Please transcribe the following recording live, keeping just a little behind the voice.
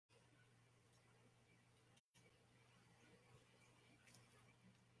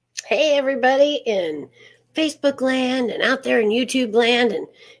Hey, everybody in Facebook land and out there in YouTube land and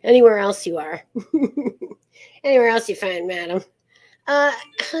anywhere else you are. Anywhere else you find, madam. Uh,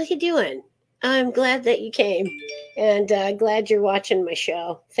 how you doing? I'm glad that you came and glad you're watching my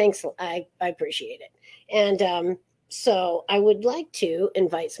show. Thanks. I appreciate it. And so I would like to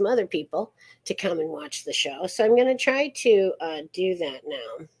invite some other people to come and watch the show. So I'm going to try to do that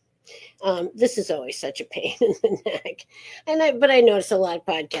now. This is always such a pain in the neck, but I notice a lot of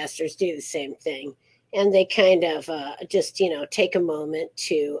podcasters do the same thing, and they kind of just take a moment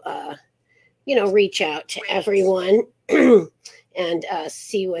to reach out to everyone and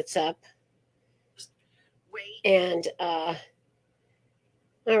see what's up. And all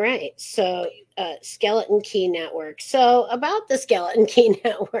right, so Skeleton Key Network. So about the Skeleton Key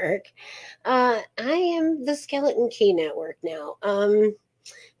Network, I am the Skeleton Key Network now.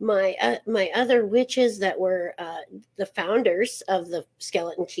 My other witches that were the founders of the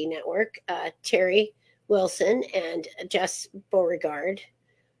Skeleton Key Network, Terry Wilson and Jess Beauregard.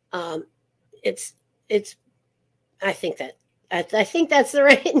 It's I think that's the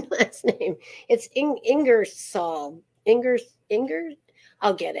right last name. It's Ingersoll. Inger.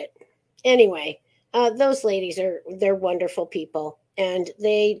 I'll get it. Anyway, those ladies they're wonderful people. And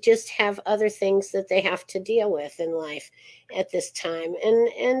they just have other things that they have to deal with in life at this time.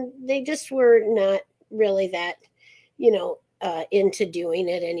 And they just were not really that, into doing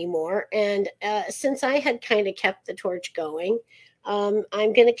it anymore. And since I had kind of kept the torch going, I'm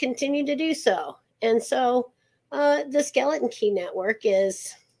going to continue to do so. And so the Skeleton Key Network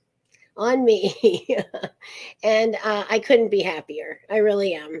is on me. And I couldn't be happier. I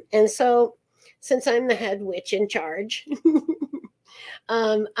really am. And so since I'm the head witch in charge,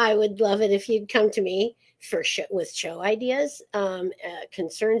 I would love it if you'd come to me with show ideas,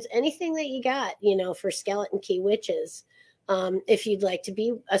 concerns, anything that you got, for Skeleton Key Witches. If you'd like to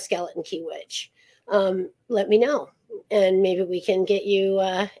be a Skeleton Key Witch, let me know, and maybe we can get you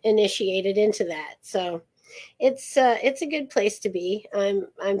initiated into that. So it's a good place to be. I'm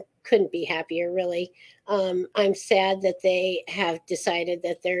couldn't be happier, really. I'm sad that they have decided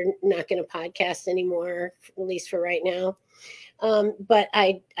that they're not going to podcast anymore, at least for right now. But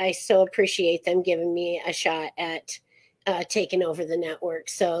I so appreciate them giving me a shot at taking over the network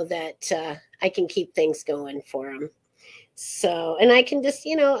so that I can keep things going for them. So, and I can just,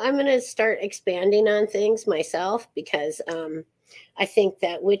 I'm going to start expanding on things myself because I think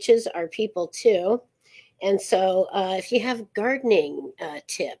that witches are people too. And so if you have gardening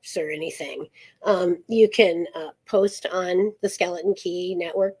tips or anything, you can post on the Skeleton Key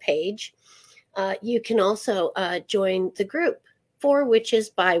Network page. You can also join the group For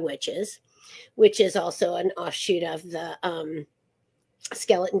Witches by Witches, which is also an offshoot of the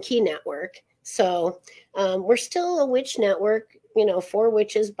Skeleton Key Network. So we're still a witch network, For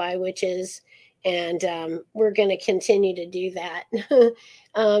Witches by Witches. And we're going to continue to do that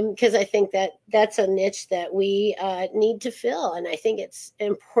because I think that that's a niche that we need to fill. And I think it's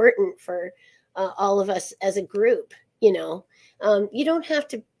important for all of us as a group, you don't have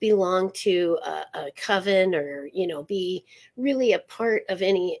to belong to a coven or, be really a part of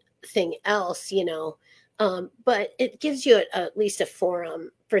anything else, but it gives you at least a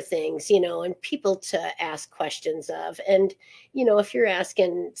forum for things, and people to ask questions of. And, if you're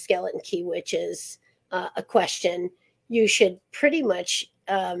asking Skeleton Key Witches a question, you should pretty much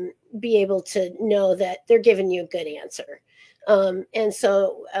be able to know that they're giving you a good answer. And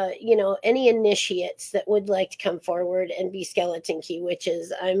so, any initiates that would like to come forward and be Skeleton Key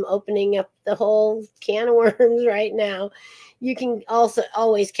Witches, I'm opening up the whole can of worms right now. You can also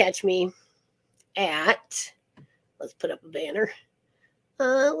always catch me at, let's put up a banner.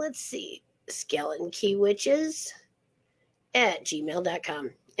 Let's see, Skeleton Key Witches at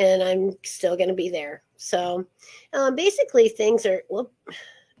gmail.com. And I'm still going to be there. So basically things are,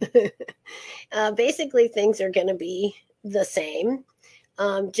 basically things are going to be the same,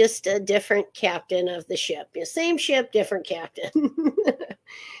 just a different captain of the ship. Same ship, different captain.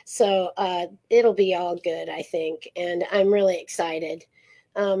 So it'll be all good, I think. And I'm really excited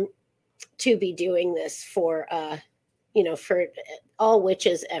to be doing this for for all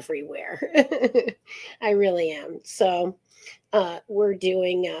witches everywhere. I really am. So we're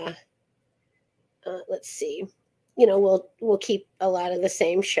doing let's see, we'll keep a lot of the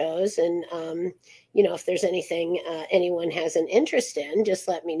same shows, and if there's anything anyone has an interest in, just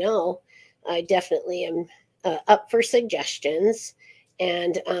let me know. I definitely am up for suggestions,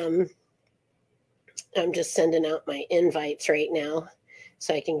 and I'm just sending out my invites right now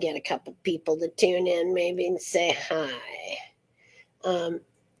so I can get a couple people to tune in maybe and say hi.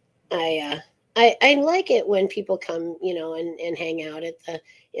 I like it when people come, and hang out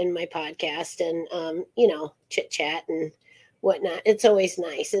in my podcast and, chit chat and whatnot. It's always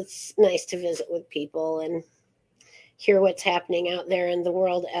nice. It's nice to visit with people and hear what's happening out there in the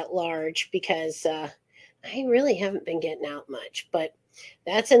world at large because I really haven't been getting out much, but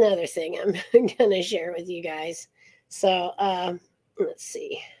that's another thing I'm going to share with you guys. So let's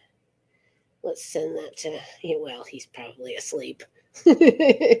see. Let's send that to, well, he's probably asleep.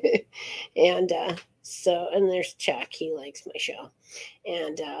 And and there's Chuck. He likes my show.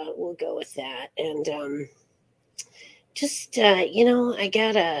 And we'll go with that. And I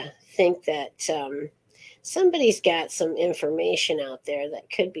got to think that somebody's got some information out there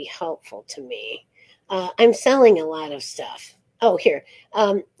that could be helpful to me. I'm selling a lot of stuff. Oh, here.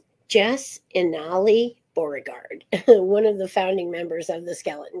 Jess Inali Beauregard, one of the founding members of the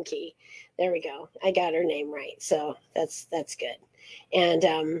Skeleton Key. There we go. I got her name right. So that's good. And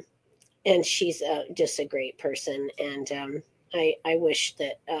she's just a great person. And I wish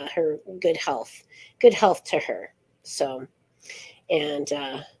that her good health to her. So, and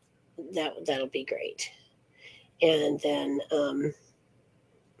that'll be great. And then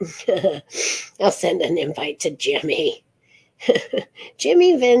I'll send an invite to Jimmy.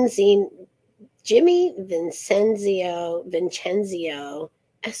 Jimmy Vincenzio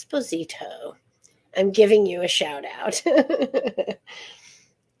Esposito. I'm giving you a shout out.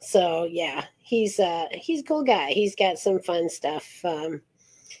 So yeah, he's a cool guy. He's got some fun stuff.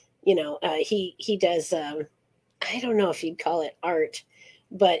 He does. I don't know if you'd call it art,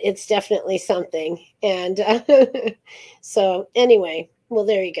 but it's definitely something. And so anyway, well,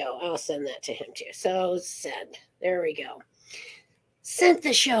 there you go. I'll send that to him too. So send. There we go. Sent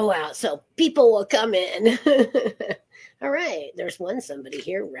the show out so people will come in. All right. There's somebody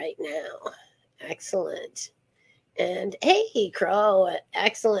here right now. Excellent. And hey, Crow,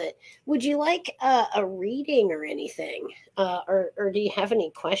 excellent. Would you like a reading or anything? Or do you have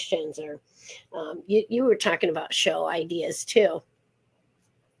any questions? Or you were talking about show ideas too.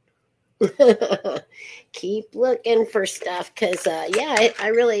 Keep looking for stuff because I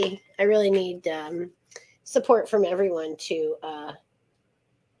really need support from everyone to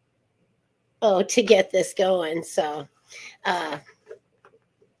get this going. So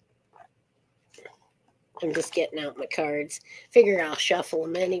I'm just getting out my cards. Figure I'll shuffle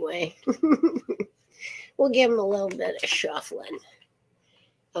them anyway. We'll give them a little bit of shuffling.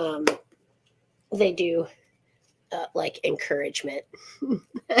 They do like encouragement.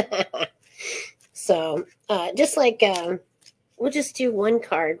 So just like we'll just do one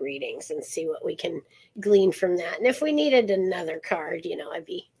card readings and see what we can glean from that. And if we needed another card, I'd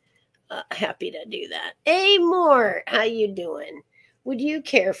be happy to do that. Hey, Mort, how you doing? Would you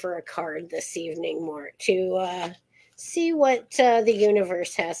care for a card this evening, Mort, to see what the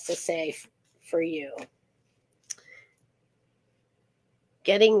universe has to say for you?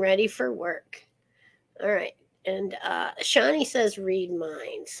 Getting ready for work. All right. And Shawnee says, read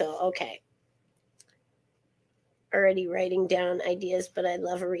mine. So, okay. Already writing down ideas, but I'd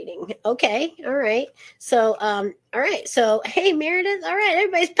love a reading. Okay. All right. So, all right. So, hey, Meredith. All right.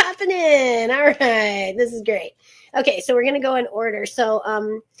 Everybody's popping in. All right. This is great. Okay. So we're going to go in order. So,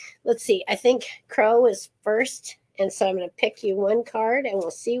 let's see. I think Crow is first. And so I'm going to pick you one card and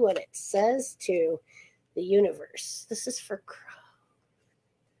we'll see what it says to the universe. This is for Crow.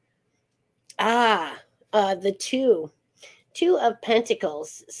 The two of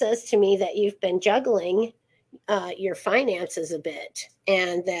Pentacles says to me that you've been juggling your finances a bit,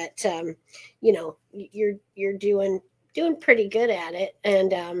 and that you're doing pretty good at it.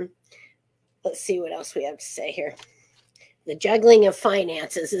 And let's see what else we have to say here. The juggling of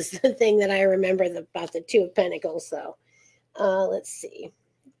finances is the thing that I remember about the Two of Pentacles. So let's see.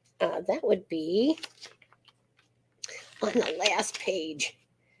 That would be on the last page.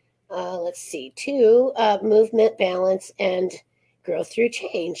 Let's see. 2, movement, balance, and growth through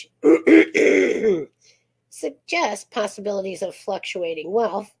change. Suggest possibilities of fluctuating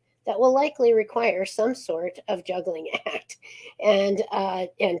wealth that will likely require some sort of juggling act, and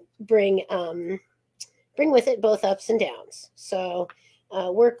bring with it both ups and downs. So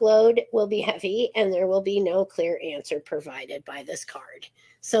workload will be heavy, and there will be no clear answer provided by this card.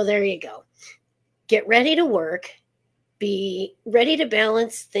 So there you go. Get ready to work. Be ready to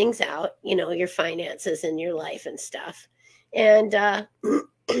balance things out, your finances and your life and stuff. And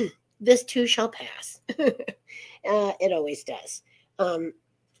this too shall pass. It always does.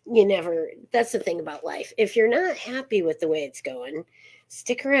 That's the thing about life. If you're not happy with the way it's going,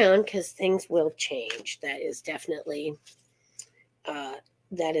 stick around because things will change. That is definitely,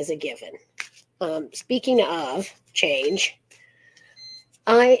 that is a given. Speaking of change,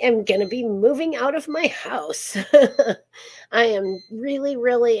 I am going to be moving out of my house. I am really,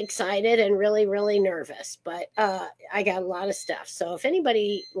 really excited and really, really nervous, but I got a lot of stuff. So if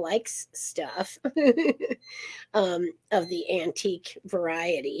anybody likes stuff of the antique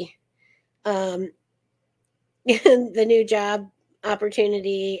variety, um, the new job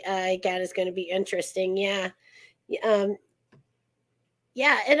opportunity I got is going to be interesting. Yeah. Um,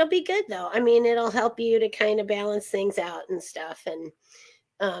 yeah, it'll be good though. I mean, it'll help you to kind of balance things out and stuff. And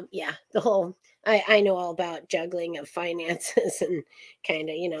yeah, the whole I know all about juggling of finances and kind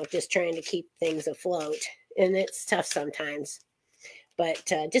of, just trying to keep things afloat. And it's tough sometimes, but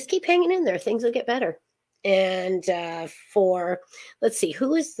just keep hanging in there. Things will get better. And let's see,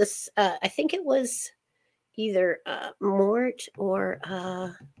 who is this? I think it was either Mort or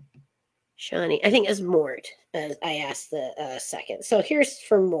Shawnee. I think it's Mort. I asked the second. So here's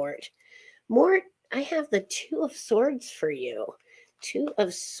for Mort. Mort, I have the Two of Swords for you. Two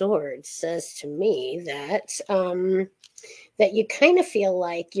of Swords says to me that you kind of feel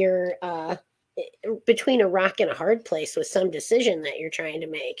like you're between a rock and a hard place with some decision that you're trying to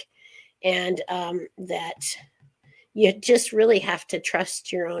make, and that you just really have to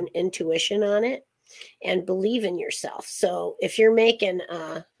trust your own intuition on it and believe in yourself. So if you're making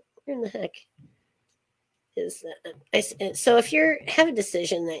where in the heck is that? So if you have a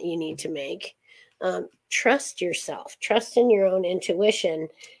decision that you need to make, trust yourself, trust in your own intuition,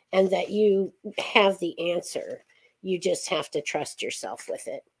 and that you have the answer. You just have to trust yourself with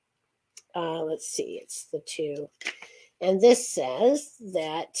it. Let's see, it's the two. And this says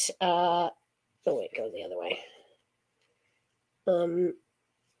that, oh wait, go the other way.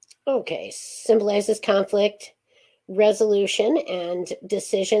 Okay, symbolizes conflict, resolution, and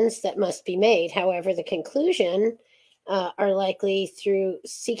decisions that must be made. However, the conclusion are likely through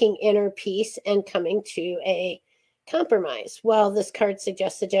seeking inner peace and coming to a compromise. While this card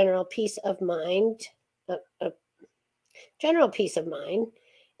suggests a general peace of mind,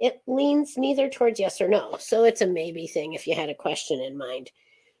 it leans neither towards yes or no. So it's a maybe thing if you had a question in mind.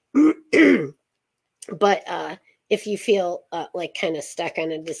 But if you feel like kind of stuck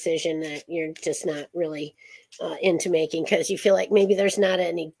on a decision that you're just not really into making because you feel like maybe there's not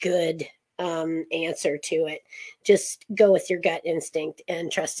any good answer to it, just go with your gut instinct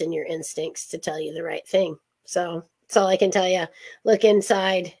and trust in your instincts to tell you the right thing. So that's all I can tell you. Look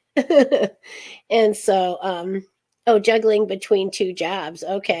inside. And so, juggling between two jobs.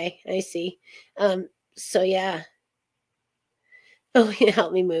 Okay, I see. So yeah. Oh, you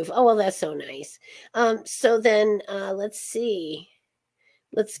help me move. Oh, well, that's so nice. So then let's see.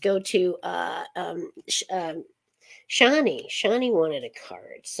 Let's go to Shawnee. Shawnee wanted a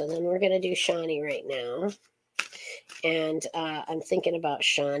card. So then we're going to do Shawnee right now. And I'm thinking about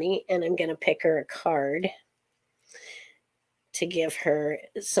Shawnee, and I'm going to pick her a card to give her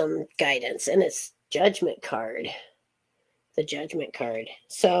some guidance. And it's Judgment card. The Judgment card.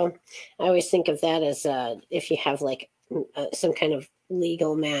 So I always think of that as if you have like some kind of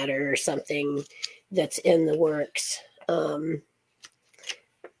legal matter or something that's in the works.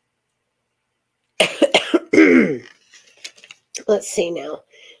 Let's see now.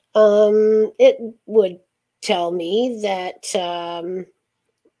 It would tell me that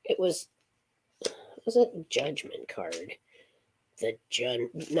it was it Judgment card?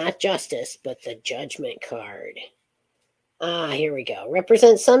 Not justice, but the Judgment card. Here we go.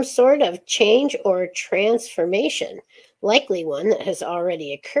 Represents some sort of change or transformation, likely one that has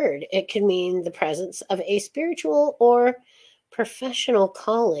already occurred. It could mean the presence of a spiritual or professional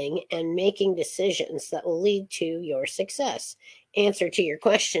calling and making decisions that will lead to your success. Answer to your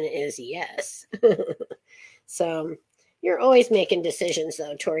question is yes. So you're always making decisions,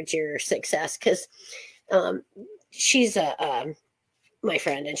 though, towards your success because she's my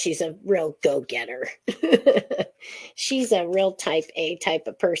friend, and she's a real go-getter. She's a real type A type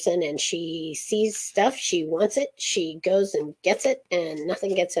of person, and she sees stuff, she wants it, she goes and gets it, and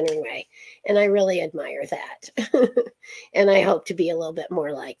nothing gets in her way. And I really admire that. And I hope to be a little bit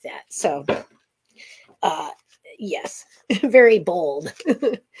more like that. So yes, very bold.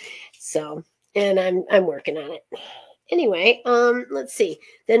 So, and I'm working on it. Anyway, let's see.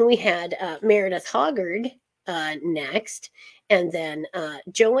 Then we had Meredith Hoggard next, and then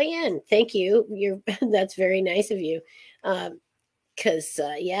Joanne. Thank you. That's very nice of you. Because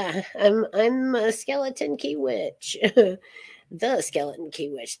yeah, I'm a skeleton key witch, the skeleton key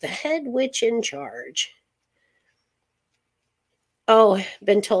witch, the head witch in charge. Oh,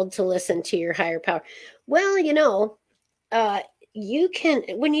 been told to listen to your higher power. Well, you can,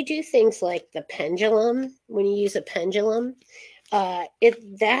 when you do things like the pendulum, when you use a pendulum,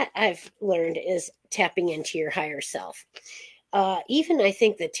 that I've learned is tapping into your higher self. even I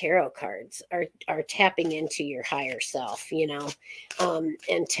think the tarot cards are tapping into your higher self,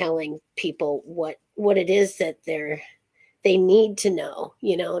 and telling people what it is that they need to know,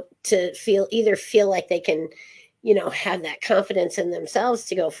 to either feel like they can, have that confidence in themselves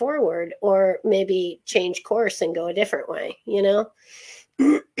to go forward, or maybe change course and go a different way,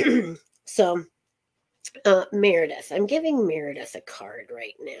 So, Meredith, I'm giving Meredith a card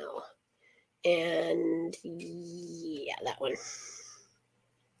right now. And yeah, that one.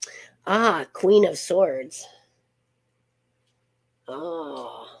 Queen of Swords.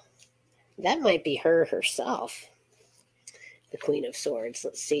 Oh, that might be herself. The Queen of Swords.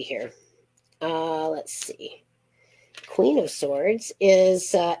 Let's see here. Let's see. Queen of Swords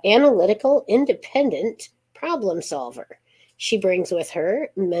is analytical, independent problem solver. She brings with her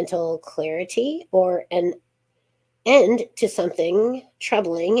mental clarity or an end to something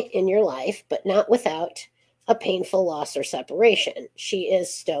troubling in your life, but not without a painful loss or separation. She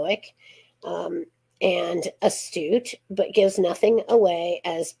is stoic and astute, but gives nothing away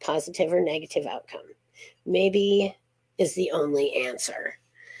as positive or negative outcome. Maybe is the only answer.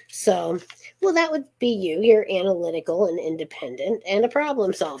 So, well, that would be you. You're analytical and independent and a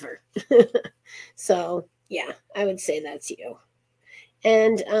problem solver. So, yeah, I would say that's you.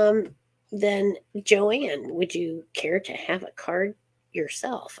 And then, Joanne, would you care to have a card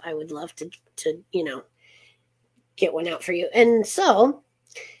yourself? I would love to get one out for you. And so,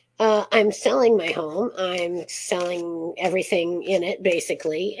 I'm selling my home. I'm selling everything in it,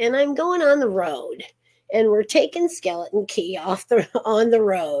 basically, and I'm going on the road. And we're taking Skeleton Key on the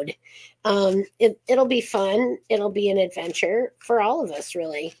road. It'll be fun. It'll be an adventure for all of us,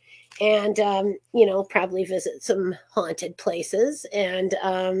 really. And probably visit some haunted places, and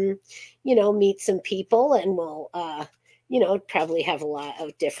meet some people, and we'll probably have a lot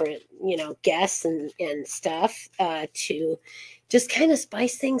of different guests and stuff to just kind of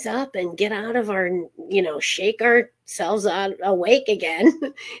spice things up and get out of our shake ourselves awake again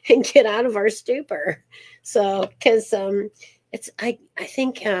and get out of our stupor. So because I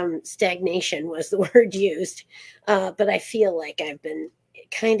think stagnation was the word used, but I feel like I've been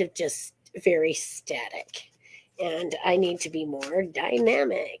kind of just very static, and I need to be more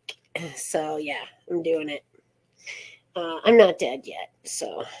dynamic. So yeah, I'm doing it. I'm not dead yet.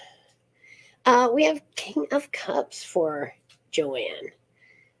 So we have King of Cups for Joanne.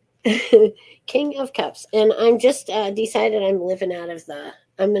 King of Cups. And I'm just decided I'm living out of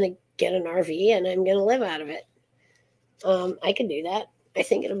I'm going to get an RV and I'm going to live out of it. I can do that. I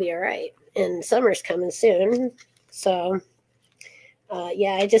think it'll be all right. And summer's coming soon. So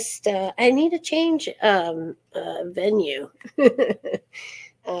yeah, I need a change venue.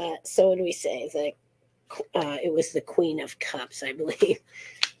 So what do we say? It was the Queen of Cups, I believe.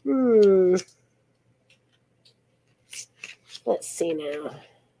 Let's see now.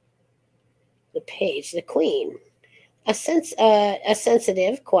 The page, the Queen. A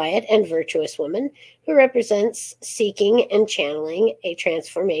sensitive, quiet, and virtuous woman who represents seeking and channeling a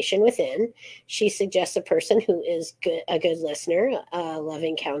transformation within. She suggests a person who is a good listener, a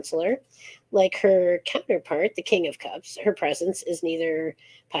loving counselor. Like her counterpart, the King of Cups, her presence is neither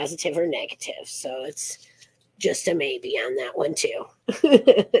positive or negative. So it's just a maybe on that one too.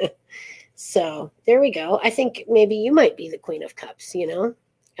 So there we go. I think maybe you might be the Queen of Cups,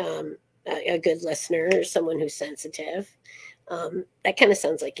 a good listener, someone who's sensitive. That kind of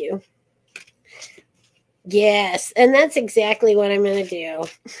sounds like you. Yes, and that's exactly what I'm going to do.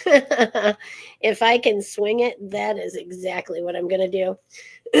 If I can swing it, that is exactly what I'm going to do.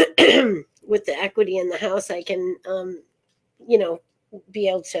 With the equity in the house, I can, be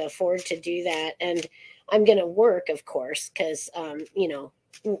able to afford to do that. And I'm going to work, of course, because,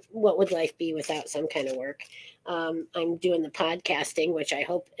 what would life be without some kind of work? I'm doing the podcasting, which I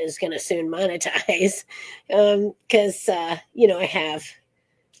hope is going to soon monetize, because I have.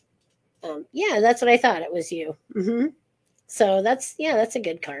 Yeah, that's what I thought. It was you. Mm-hmm. So that's a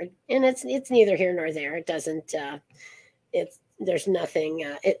good card, and it's neither here nor there. It doesn't. There's nothing.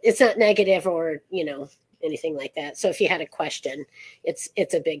 It's not negative or anything like that. So if you had a question, it's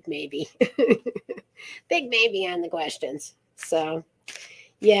a big maybe. Big maybe on the questions. So.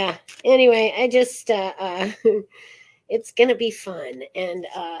 Yeah. Anyway, I just it's gonna be fun, and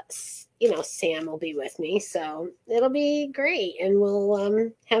Sam will be with me, so it'll be great, and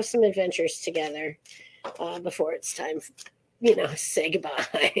we'll have some adventures together before it's time, say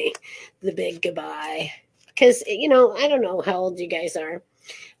goodbye, the big goodbye. Because I don't know how old you guys are.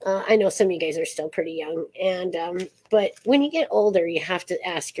 I know some of you guys are still pretty young, and but when you get older, you have to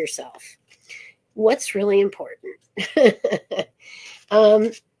ask yourself, what's really important.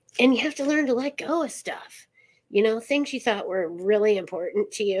 And you have to learn to let go of stuff. things you thought were really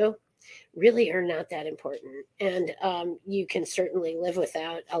important to you really are not that important. And you can certainly live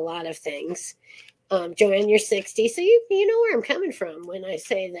without a lot of things. Joanne, you're 60, so you know where I'm coming from when I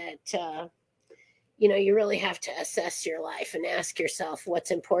say that, you really have to assess your life and ask yourself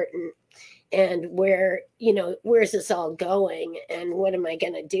what's important and where's this all going and what am I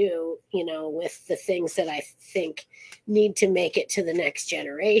going to do, with the things that I think need to make it to the next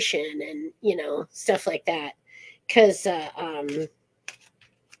generation and, stuff like that. Because,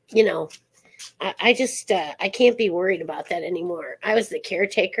 I just I can't be worried about that anymore. I was the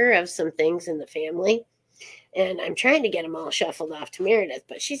caretaker of some things in the family, and I'm trying to get them all shuffled off to Meredith,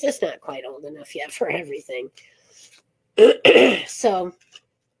 but she's just not quite old enough yet for everything. So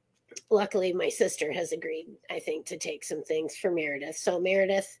luckily my sister has agreed, I think, to take some things for Meredith. So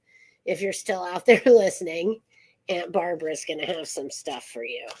Meredith, if you're still out there listening, Aunt Barbara's going to have some stuff for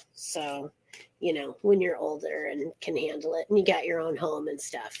you. So, when you're older and can handle it and you got your own home and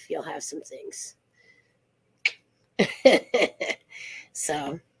stuff, you'll have some things.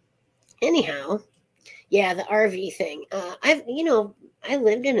 So anyhow, yeah, the RV thing. I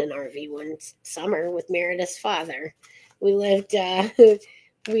lived in an RV one summer with Meredith's father. We lived,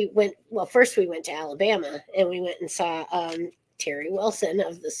 first we went to Alabama and we went and saw Terry Wilson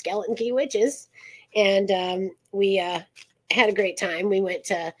of the Skeleton Key Witches. And we had a great time. We went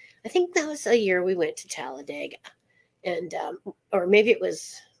to, I think that was a year we went to Talladega. And, or maybe it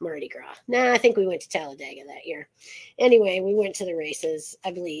was Mardi Gras. Nah, I think we went to Talladega that year. Anyway, we went to the races,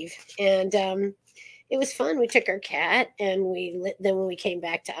 I believe. And it was fun. We took our cat and then when we came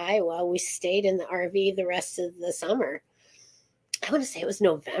back to Iowa, we stayed in the RV the rest of the summer. I want to say it was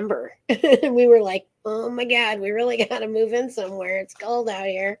November. We were like, oh my God, we really got to move in somewhere. It's cold out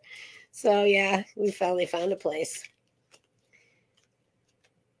here. So yeah, we finally found a place.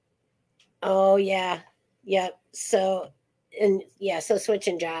 Oh yeah. Yep. So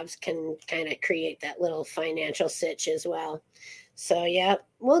switching jobs can kind of create that little financial sitch as well. So yeah,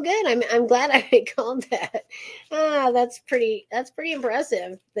 well, good. I'm glad I called that. That's pretty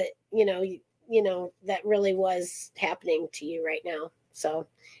impressive that that really was happening to you right now. So,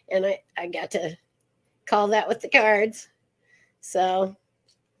 and I got to call that with the cards. So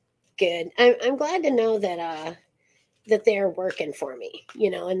good. I'm glad to know that that they're working for me,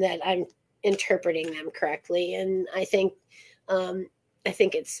 and that I'm interpreting them correctly. And I think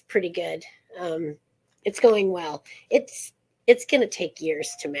it's pretty good. It's going well. It's going to take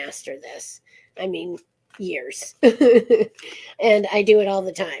years to master this. I mean, years. And I do it all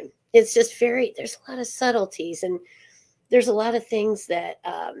the time. It's just there's a lot of subtleties and there's a lot of things that,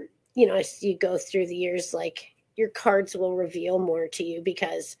 as you go through the years, like your cards will reveal more to you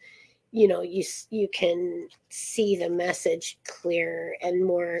because, you can see the message clearer and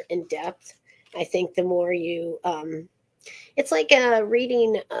more in depth. I think the more you, it's like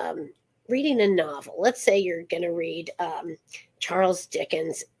reading a novel. Let's say you're going to read Charles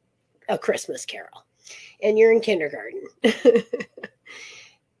Dickens' A Christmas Carol, and you're in kindergarten.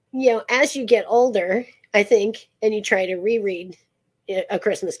 As you get older, I think, and you try to reread A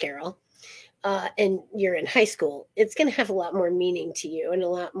Christmas Carol, and you're in high school, it's going to have a lot more meaning to you and a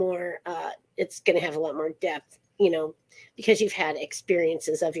lot more, it's going to have a lot more depth, because you've had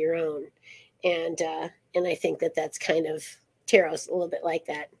experiences of your own. And I think that's kind of, tarot's a little bit like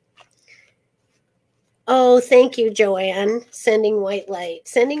that. Oh, thank you, Joanne. Sending white light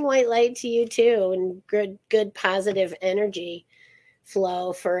to you too. And good positive energy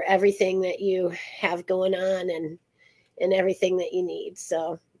flow for everything that you have going on and everything that you need.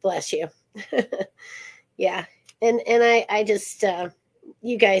 So bless you. Yeah. And I just,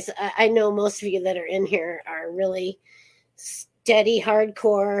 you guys, I know most of you that are in here are really steady,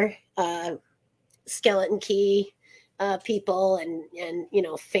 hardcore, skeleton key, people and,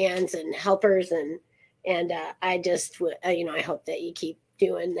 fans and helpers. And I just, I hope that you keep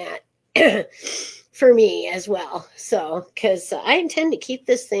doing that for me as well. So, cause I intend to keep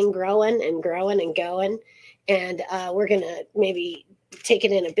this thing growing and growing and going. And, we're going to maybe take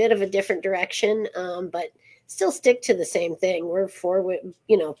it in a bit of a different direction, but still stick to the same thing. We're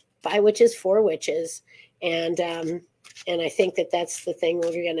by witches, for witches. And I think that's the thing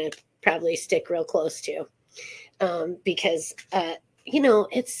we're going to probably stick real close to, because,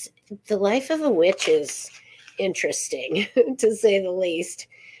 it's the life of a witch is interesting to say the least.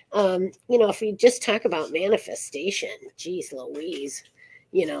 If we just talk about manifestation, geez Louise,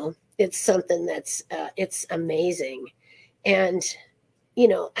 it's something that's, it's amazing. And,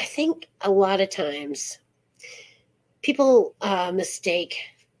 I think a lot of times people mistake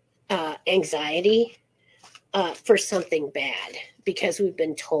anxiety for something bad because we've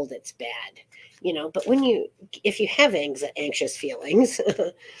been told it's bad. But if you have anxious feelings,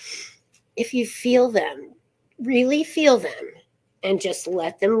 if you feel them, really feel them, and just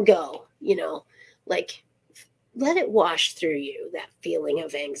let them go, like let it wash through you, that feeling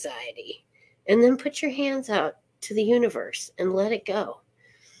of anxiety, and then put your hands out to the universe and let it go.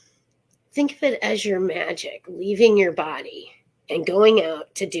 Think of it as your magic leaving your body and going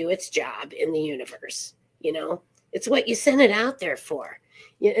out to do its job in the universe. It's what you sent it out there for.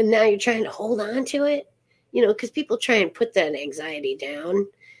 And now you're trying to hold on to it, because people try and put that anxiety down.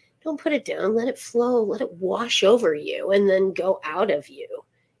 Don't put it down. Let it flow. Let it wash over you and then go out of you,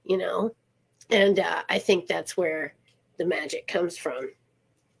 And I think that's where the magic comes from.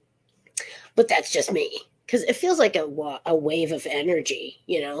 But that's just me, because it feels like a wave of energy,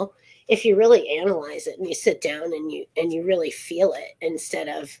 if you really analyze it and you sit down and you really feel it instead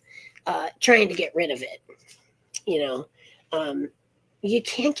of trying to get rid of it. You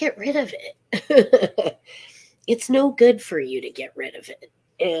can't get rid of it. It's no good for you to get rid of it.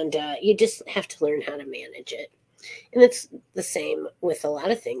 And you just have to learn how to manage it. And it's the same with a lot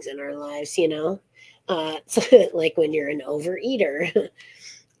of things in our lives, like when you're an overeater,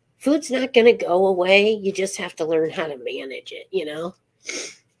 food's not going to go away. You just have to learn how to manage it,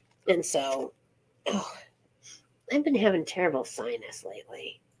 And so, I've been having terrible sinus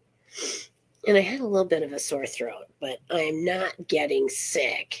lately. And I had a little bit of a sore throat, but I'm not getting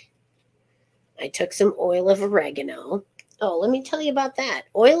sick. I took some oil of oregano. Oh, let me tell you about that.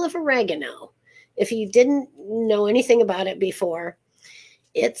 Oil of oregano. If you didn't know anything about it before,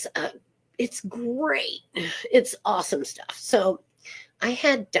 it's great. It's awesome stuff. So I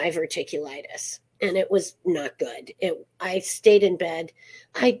had diverticulitis, and it was not good. I stayed in bed.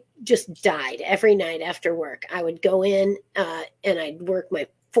 I just died every night after work. I would go in and I'd work my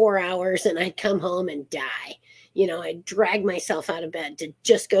 4 hours and I'd come home and die. I'd drag myself out of bed to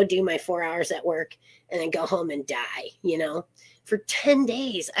just go do my 4 hours at work and then go home and die. For 10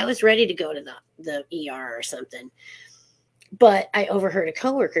 days, I was ready to go to the ER or something. But I overheard a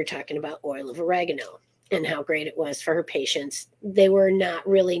coworker talking about oil of oregano and how great it was for her patients. They were not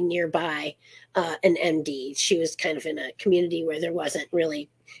really nearby an MD. She was kind of in a community where there wasn't really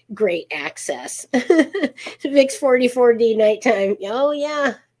great access. Vicks 44D nighttime. Oh,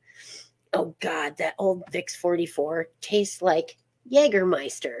 yeah. Oh, God, that old Vicks 44 tastes like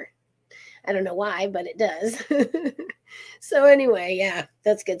Jägermeister. I don't know why, but it does. So anyway, yeah,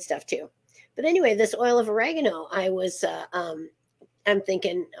 that's good stuff too. But anyway, this oil of oregano, I'm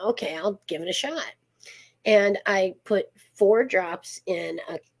thinking, okay, I'll give it a shot. And I put 4 drops in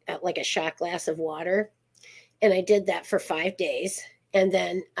like a shot glass of water. And I did that for 5 days. And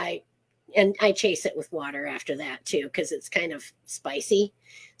then I chase it with water after that too, because it's kind of spicy.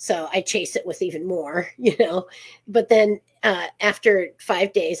 So I chase it with even more, But then after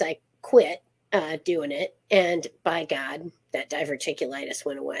 5 days, I quit doing it. And by God, that diverticulitis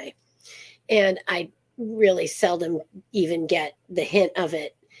went away. And I really seldom even get the hint of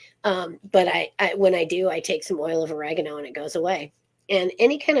it. But when I do, I take some oil of oregano and it goes away. And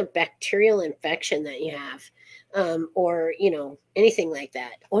any kind of bacterial infection that you have, or, anything like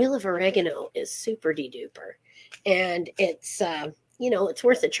that, oil of oregano is super duper. And it's, it's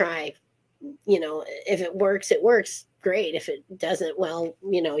worth a try. If it works, it works. Great. If it doesn't, well,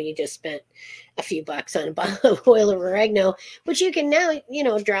 you just spent a few bucks on a bottle of oil of oregano, which you can now,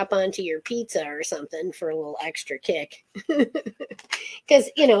 drop onto your pizza or something for a little extra kick. Because,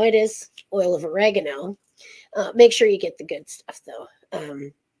 it is oil of oregano. Make sure you get the good stuff, though,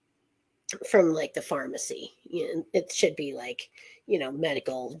 from like the pharmacy. It should be like,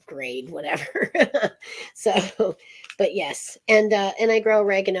 medical grade, whatever. So, but yes. And I grow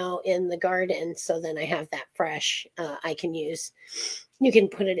oregano in the garden. So then I have that fresh, I can use. You can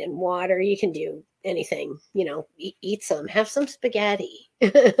put it in water. You can do anything, eat some, have some spaghetti.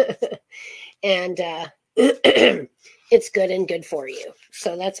 And, it's good and good for you.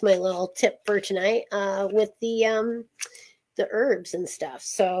 So that's my little tip for tonight, with the herbs and stuff.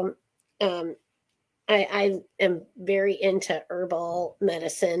 So, I am very into herbal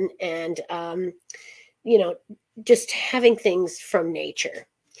medicine and, just having things from nature.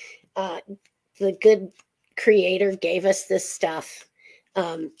 The good creator gave us this stuff,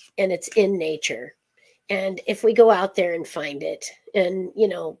 and it's in nature. And if we go out there and find it and,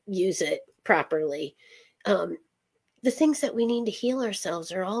 use it properly, the things that we need to heal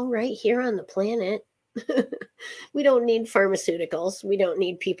ourselves are all right here on the planet. We don't need pharmaceuticals. We don't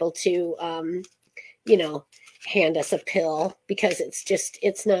need people to, hand us a pill, because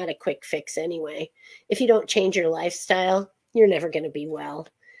it's not a quick fix anyway. If you don't change your lifestyle, you're never going to be well.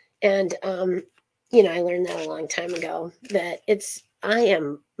 And, I learned that a long time ago, that it's I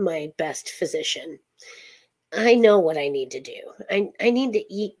am my best physician. I know what I need to do. I need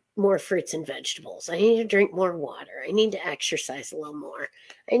to eat more fruits and vegetables. I need to drink more water. I need to exercise a little more.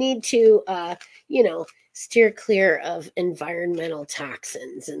 I need to, you know, steer clear of environmental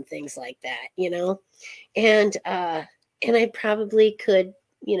toxins and things like that, you know? And I probably could,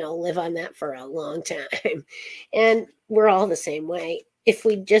 you know, live on that for a long time. And we're all the same way. If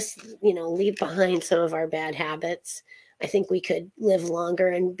we just, you know, leave behind some of our bad habits, I think we could live longer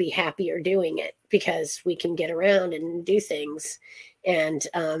and be happier doing it because we can get around and do things and,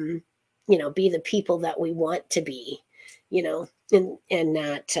 you know, be the people that we want to be, you know, and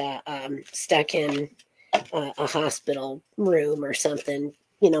not stuck in a hospital room or something,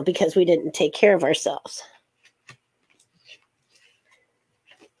 you know, because we didn't take care of ourselves.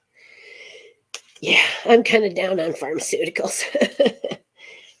 Yeah, I'm kind of down on pharmaceuticals.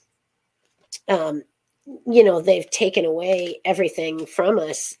 um, you know, they've taken away everything from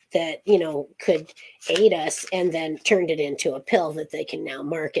us that, you know, could aid us and then turned it into a pill that they can now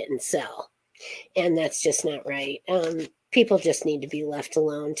market and sell. And that's just not right. People just need to be left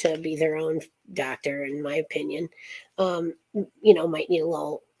alone to be their own doctor, in my opinion. You know, might need a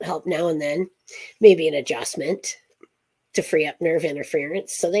little help now and then, maybe an adjustment to free up nerve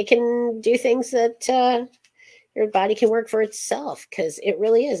interference so they can do things that your body can work for itself, because it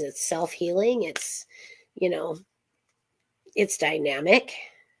really is. It's self-healing. It's, you know, it's dynamic.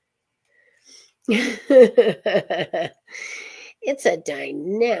 It's a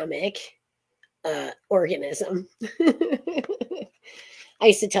dynamic organism. I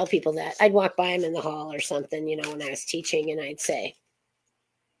used to tell people that. I'd walk by them in the hall or something, you know, when I was teaching, and I'd say,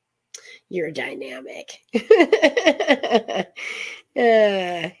 "You're dynamic."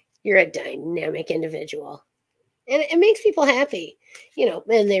 You're a dynamic individual. And it makes people happy, you know,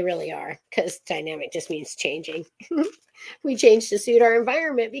 and they really are, because dynamic just means changing. We change to suit our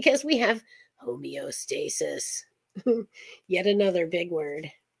environment because we have homeostasis. Yet another big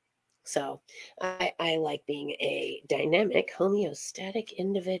word. So I like being a dynamic homeostatic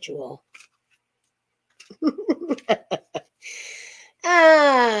individual.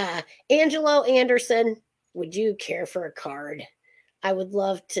 Angelo Anderson, would you care for a card? I would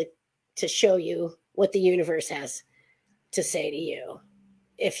love to show you what the universe has to say to you,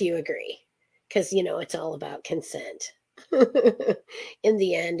 if you agree, because you know it's all about consent. In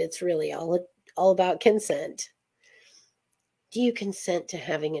the end, it's really all about consent. Do you consent to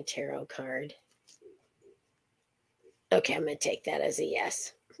having a tarot card? Okay, I'm going to take that as a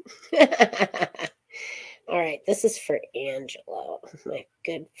yes. All right, this is for Angelo, my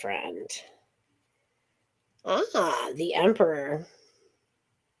good friend. The Emperor.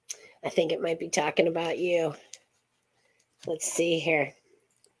 I think it might be talking about you. Let's see here.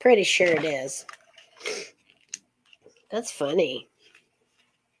 Pretty sure it is. That's funny.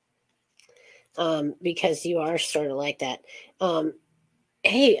 Because you are sort of like that.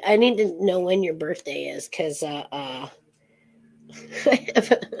 Hey, I need to know when your birthday is, because I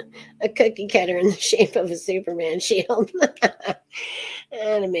have a cookie cutter in the shape of a Superman shield.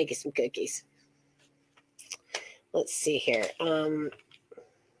 And I'm making some cookies. Let's see here.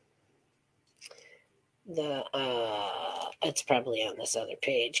 It's probably on this other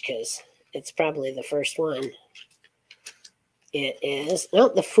page because it's probably the first one. It is, no,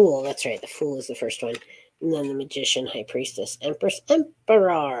 the Fool. That's right. The Fool is the first one. And then the Magician, High Priestess, Empress,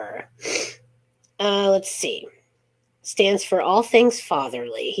 Emperor. Let's see. Stands for all things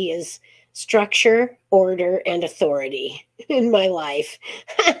fatherly. He is structure, order, and authority in my life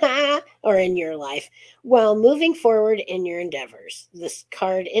or in your life while moving forward in your endeavors. This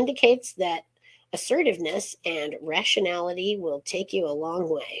card indicates that assertiveness and rationality will take you a long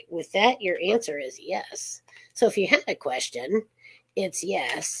way. With that, your answer is yes. So if you had a question, it's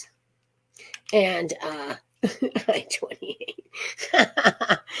yes. And I 28.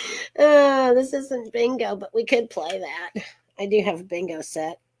 This isn't bingo, but we could play that. I do have a bingo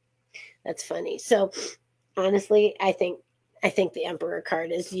set. That's funny. So honestly, I think the Emperor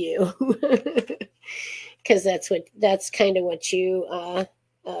card is you. Because that's kind of what you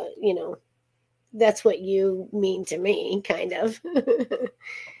you know, that's what you mean to me, kind of.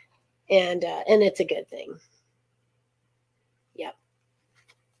 And it's a good thing. Yep.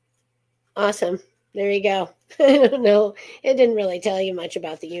 Awesome. There you go. I don't know. It didn't really tell you much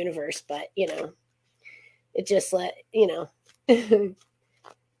about the universe, but you know, it just let you know.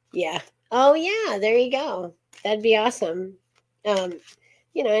 Yeah. Oh yeah, there you go. That'd be awesome. You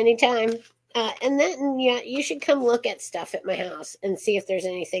know, anytime. And then yeah, you should come look at stuff at my house and see if there's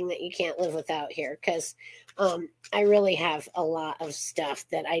anything that you can't live without here, because I really have a lot of stuff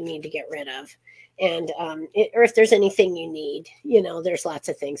that I need to get rid of. And or if there's anything you need, there's lots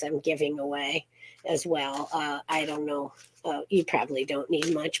of things I'm giving away as well. I don't know. You probably don't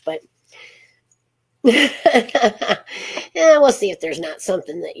need much, but yeah, we'll see if there's not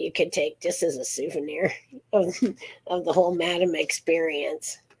something that you could take just as a souvenir of, of the whole Madam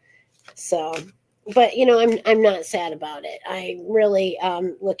experience. So, but I'm not sad about it. I really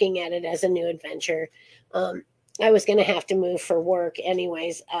looking at it as a new adventure. I was going to have to move for work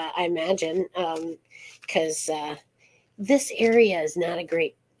anyways, I imagine, because this area is not a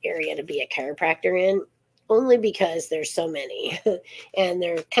great area to be a chiropractor in, only because there's so many and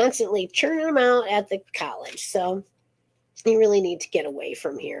they're constantly churning them out at the college. So you really need to get away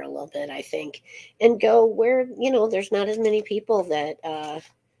from here a little bit, I think, and go where, there's not as many people that,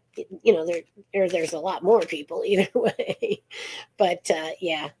 there's a lot more people either way. But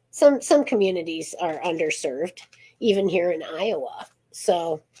yeah, some communities are underserved, even here in Iowa.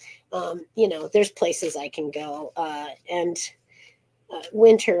 So, there's places I can go, and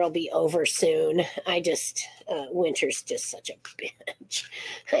winter will be over soon. Winter's just such a bitch.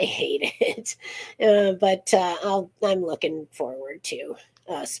 I hate it. But I'm looking forward to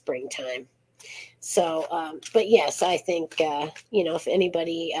springtime. So, but yes, I think, if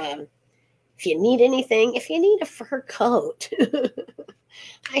anybody, if you need anything, if you need a fur coat,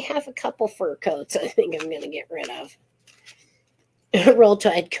 I have a couple fur coats I think I'm going to get rid of. Roll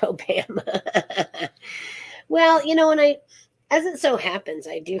Tide, go Bama. Well, as it so happens,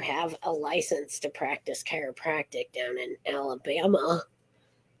 I do have a license to practice chiropractic down in Alabama.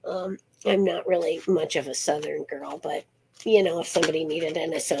 I'm not really much of a Southern girl, but, if somebody needed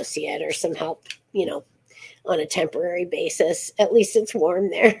an associate or some help, on a temporary basis, at least it's warm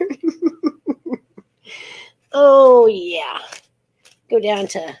there. Oh, yeah. Go down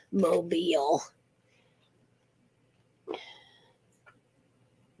to Mobile.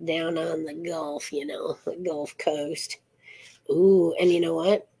 Down on the Gulf, the Gulf Coast. Ooh, and you know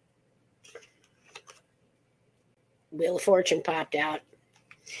what? Wheel of Fortune popped out.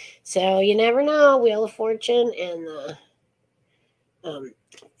 So you never know. Wheel of Fortune and the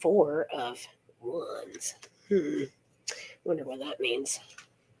 4 of Wands. Wonder what that means.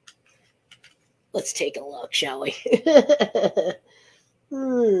 Let's take a look, shall we?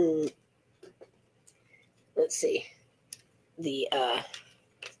 Let's see. The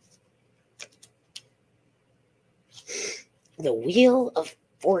Wheel of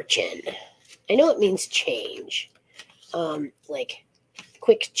Fortune. I know it means change. Like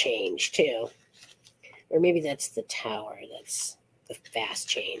quick change too. Or maybe that's the Tower. That's the fast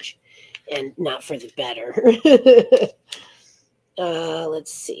change. And not for the better.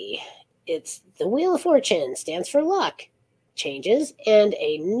 Let's see. It's the Wheel of Fortune. Stands for luck, changes, and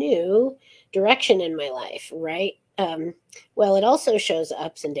a new direction in my life, right? Well, it also shows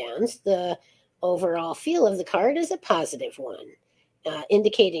ups and downs. The overall feel of the card is a positive one,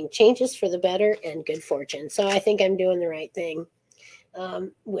 indicating changes for the better and good fortune. So I think I'm doing the right thing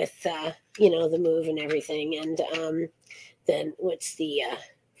with, the move and everything. And then what's the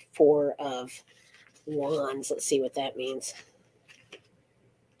 4 of Wands? Let's see what that means.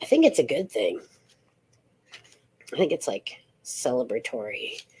 I think it's a good thing. I think it's like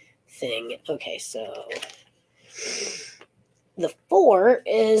celebratory thing. Okay, so the 4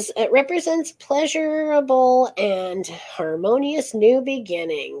 it represents pleasurable and harmonious new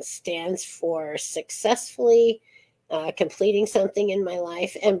beginnings, stands for successfully completing something in my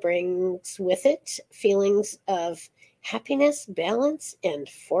life, and brings with it feelings of happiness, balance, and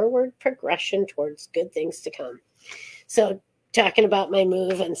forward progression towards good things to come. So talking about my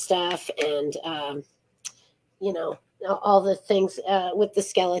move and stuff, and all the things with the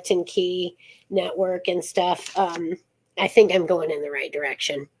Skeleton Key network and stuff, I think I'm going in the right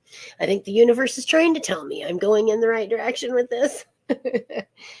direction. I think the universe is trying to tell me I'm going in the right direction with this.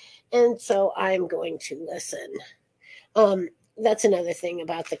 And so I'm going to listen. That's another thing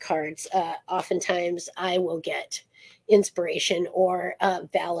about the cards. Oftentimes I will get inspiration or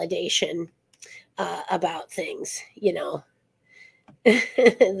validation about things,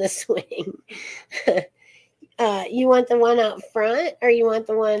 the swing. You want the one out front, or you want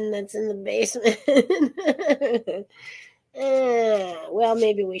the one that's in the basement? Well,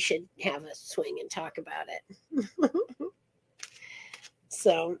 maybe we should have a swing and talk about it.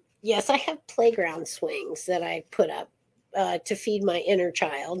 So, yes, I have playground swings that I put up to feed my inner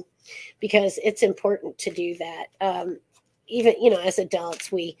child, because it's important to do that. Even, as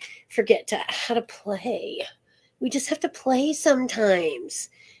adults, we forget how to play. We just have to play sometimes.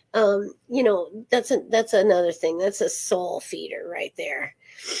 That's another thing. That's a soul feeder right there.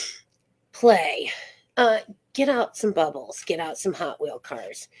 Play. get out some bubbles, get out some Hot Wheel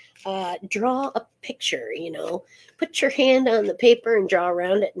cars, draw a picture, put your hand on the paper and draw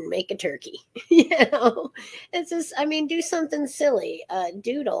around it and make a turkey. It's just, I mean, do something silly,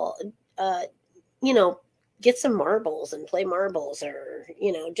 doodle, you know, get some marbles and play marbles, or,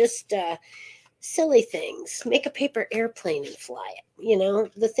 just silly things. Make a paper airplane and fly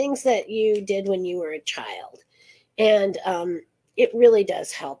it, the things that you did when you were a child. And it really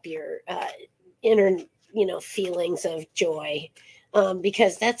does help your inner, feelings of joy,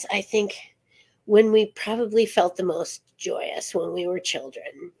 because that's, I think, when we probably felt the most joyous, when we were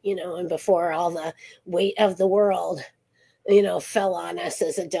children, and before all the weight of the world, fell on us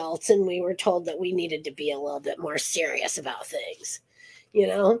as adults, and we were told that we needed to be a little bit more serious about things,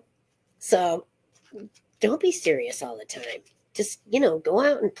 so don't be serious all the time. Just, go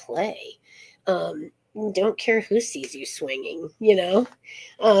out and play. Don't care who sees you swinging,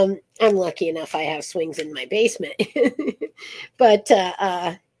 I'm lucky enough I have swings in my basement. But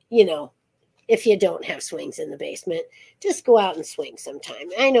if you don't have swings in the basement, just go out and swing sometime.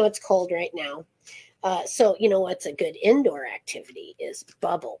 I know it's cold right now, so what's a good indoor activity is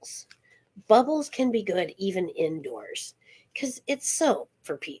bubbles. Bubbles can be good even indoors, because it's soap,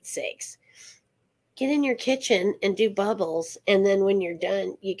 for Pete's sakes. Get in your kitchen and do bubbles, and then when you're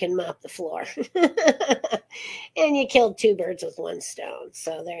done, you can mop the floor. And you killed two birds with one stone.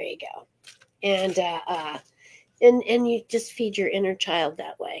 So there you go. And and you just feed your inner child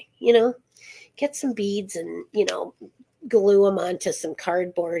that way. Get some beads and glue them onto some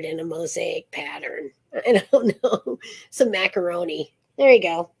cardboard in a mosaic pattern. I don't know, some macaroni. There you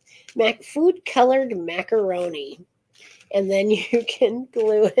go. Food colored macaroni. And then you can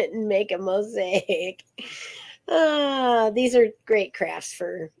glue it and make a mosaic. These are great crafts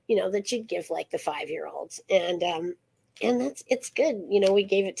for, that you'd give like the 5-year-olds. And it's good. We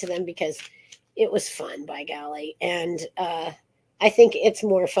gave it to them because it was fun, by golly. And I think it's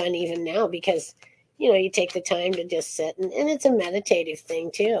more fun even now because, you take the time to just sit, and it's a meditative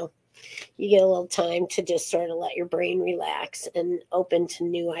thing too. You get a little time to just sort of let your brain relax and open to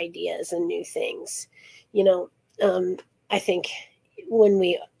new ideas and new things. I think when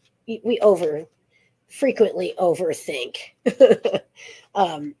we frequently overthink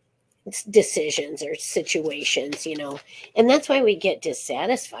decisions or situations, and that's why we get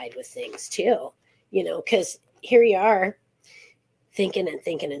dissatisfied with things too, because here you are thinking and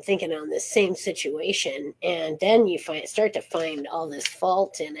thinking and thinking on this same situation, and then you start to find all this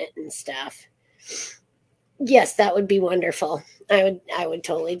fault in it and stuff. Yes, that would be wonderful. I would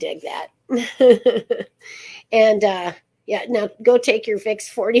totally dig that. And yeah, now go take your Vicks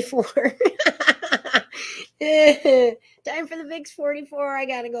 44. Time for the Vicks 44. I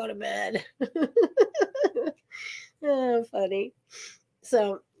gotta go to bed. Oh, funny.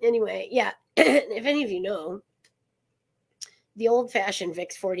 So anyway, yeah. If any of you know, the old-fashioned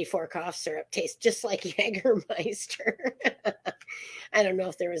Vicks 44 cough syrup tastes just like Jägermeister. I don't know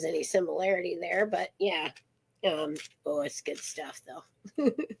if there was any similarity there, but yeah. It's good stuff though.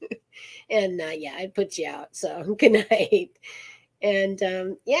 And yeah, I put you out. So good night. And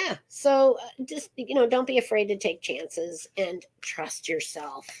yeah, so just, don't be afraid to take chances and trust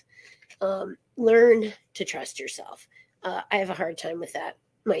yourself. Learn to trust yourself. I have a hard time with that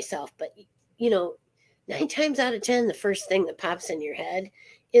myself, but 9 times out of 10, the first thing that pops in your head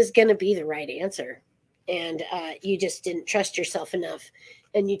is going to be the right answer. And you just didn't trust yourself enough,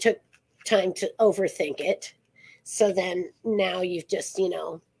 and you took time to overthink it. So then now you've just,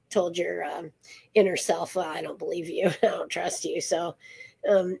 told your inner self, well, I don't believe you. I don't trust you. So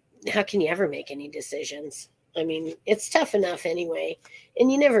how can you ever make any decisions? I mean, it's tough enough anyway.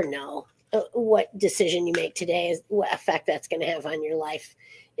 And you never know what decision you make today, what effect that's going to have on your life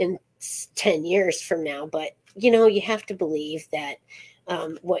in 10 years from now. But, you have to believe that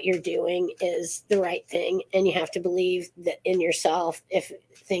what you're doing is the right thing. And you have to believe that in yourself, if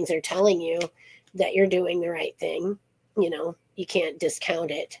things are telling you that you're doing the right thing, you can't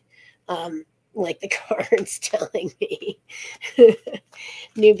discount it. Like the card's telling me.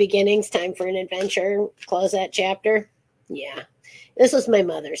 New beginnings, time for an adventure. Close that chapter. Yeah. This was my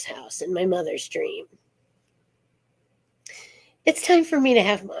mother's house and my mother's dream. It's time for me to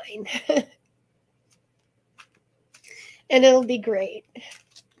have mine. And it'll be great.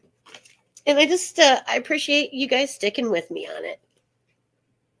 And I just, I appreciate you guys sticking with me on it.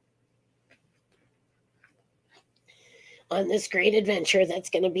 On this great adventure that's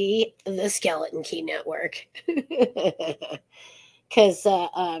going to be the Skeleton Key Network. Because,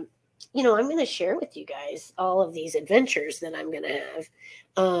 I'm going to share with you guys all of these adventures that I'm going to have.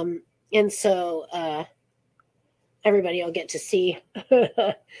 And so everybody will get to see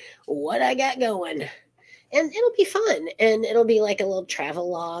what I got going. and it'll be fun, and it'll be like a little travel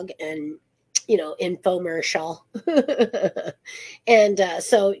log and infomercial. And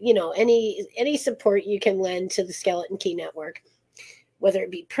so any support you can lend to the Skeleton Key Network, whether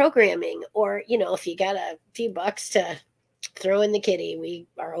it be programming or if you got a few bucks to throw in the kitty, we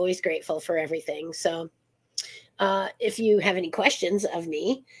are always grateful for everything. So if you have any questions of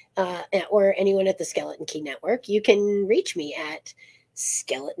me or anyone at the Skeleton Key Network, you can reach me at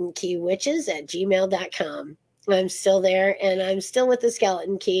skeletonkeywitches@gmail.com. I'm still there, and I'm still with the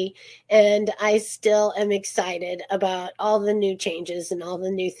Skeleton Key, and I still am excited about all the new changes and all the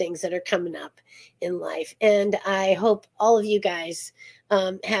new things that are coming up in life. And I hope all of you guys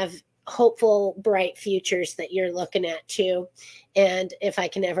have hopeful, bright futures that you're looking at too. And if I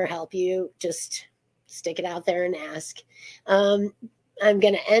can ever help you, just stick it out there and ask. I'm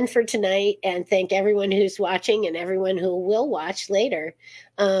going to end for tonight and thank everyone who's watching and everyone who will watch later.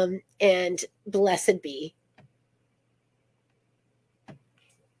 And blessed be.